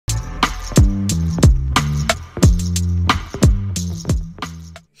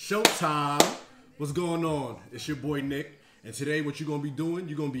showtime. What's going on? It's your boy Nick, and today what you're gonna be doing,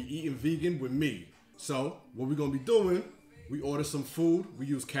 you're gonna be eating vegan with me. So what we're gonna be doing, we order some food, we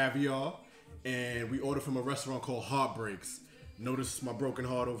use caviar, and we order from a restaurant called Hartbreakers. Notice my broken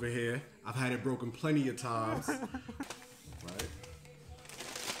heart over here. I've had it broken plenty of times. Right?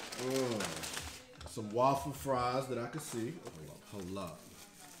 Some waffle fries that I can see. Hold up.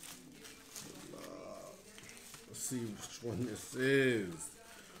 Let's see which one this is.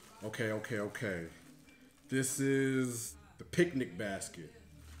 Okay. This is the picnic basket.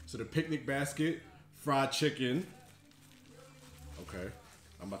 So the picnic basket, fried chicken. Okay,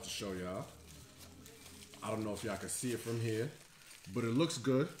 I'm about to show y'all. I don't know if y'all can see it from here, but it looks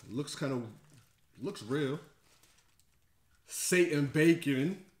good. Looks real. Seitan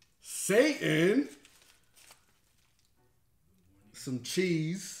bacon. Seitan. Some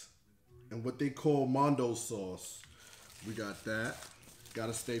cheese and what they call mondo sauce. We got that.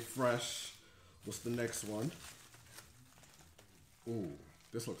 Gotta stay fresh. What's the next one? Ooh,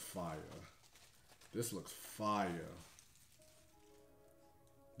 this looks fire. This looks fire.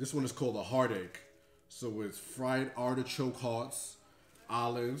 This one is called a Heartache. So it's fried artichoke hearts,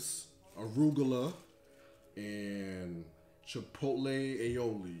 olives, arugula, and chipotle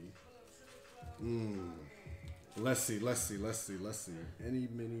aioli. Let's see. Any,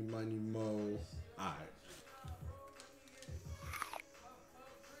 mini, money, mo. Alright.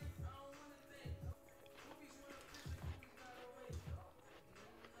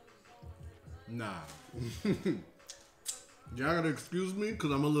 Nah. Y'all gotta excuse me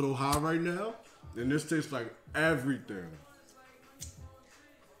because I'm a little high right now. And this tastes like everything.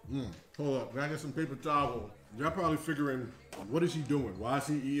 Hold up, gotta get some paper towel. Y'all probably figuring, what is he doing? Why is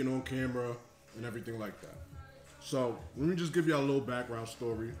he eating on camera and everything like that? So, let me just give y'all a little background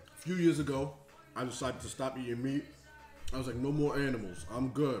story. A few years ago, I decided to stop eating meat. I was like, no more animals. I'm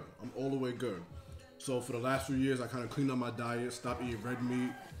good. I'm all the way good. So for the last few years, I kind of cleaned up my diet, stopped eating red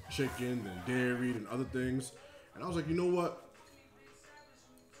meat, chicken, and dairy, and other things. And I was like, you know what?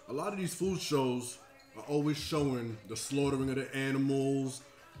 A lot of these food shows are always showing the slaughtering of the animals,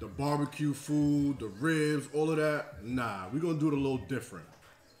 the barbecue food, the ribs, all of that. Nah, we're gonna do it a little different.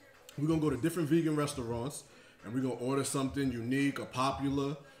 We're gonna go to different vegan restaurants, and we're gonna order something unique or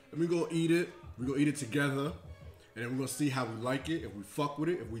popular, and we're gonna eat it. We're gonna eat it together, and then we're gonna see how we like it, if we fuck with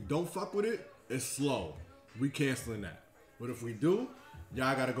it. If we don't fuck with it, it's slow. We canceling that. But if we do,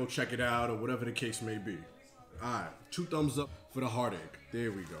 y'all gotta go check it out or whatever the case may be. Alright, 2 thumbs up for the Heartache.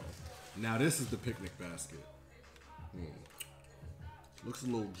 There we go. Now this is the picnic basket. Looks a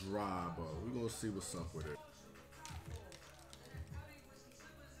little dry, but we're gonna see what's up with it.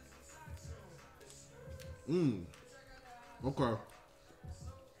 Okay.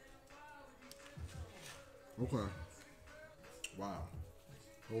 Wow.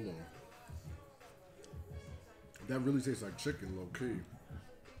 Hold on. That really tastes like chicken, low key.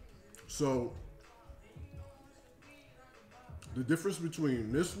 So, the difference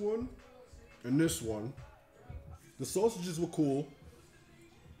between this one and this one, the sausages were cool.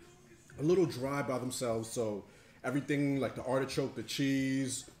 A little dry by themselves, so everything like the artichoke, the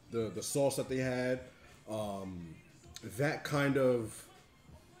cheese, the sauce that they had, that kind of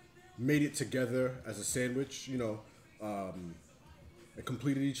made it together as a sandwich, you know. It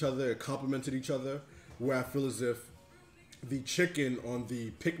completed each other, it complemented each other. Where I feel as if the chicken on the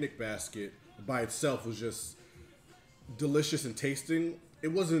picnic basket by itself was just delicious and tasting. It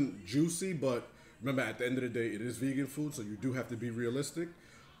wasn't juicy, but remember, at the end of the day, it is vegan food, so you do have to be realistic.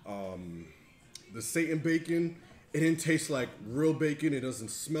 The seitan bacon, it didn't taste like real bacon. It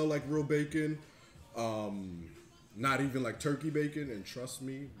doesn't smell like real bacon. Not even like turkey bacon. And trust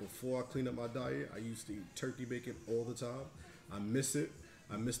me, before I cleaned up my diet, I used to eat turkey bacon all the time. I miss it.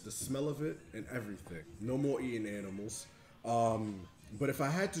 I miss the smell of it and everything. No more eating animals. But if I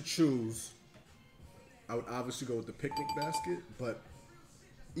had to choose, I would obviously go with the picnic basket. But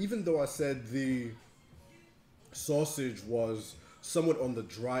even though I said the sausage was somewhat on the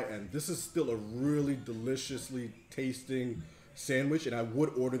dry end, this is still a really deliciously tasting sandwich, and I would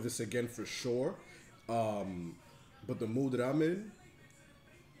order this again for sure. But the mood that I'm in,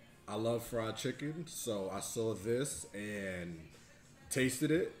 I love fried chicken, so I saw this and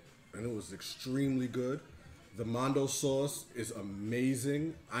tasted it, and it was extremely good. The mondo sauce is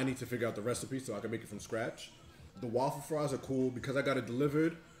amazing. I need to figure out the recipe so I can make it from scratch. The waffle fries are cool because I got it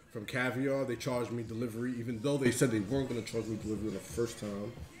delivered from Caviar. They charged me delivery, even though they said they weren't going to charge me delivery the first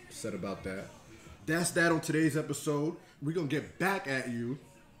time. Said about that. That's that on today's episode. We're going to get back at you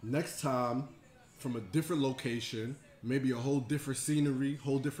next time from a different location, maybe a whole different scenery,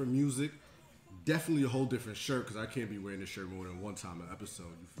 whole different music. definitely a whole different shirt because I can't be wearing this shirt more than one time an episode.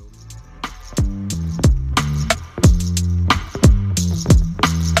 You feel me?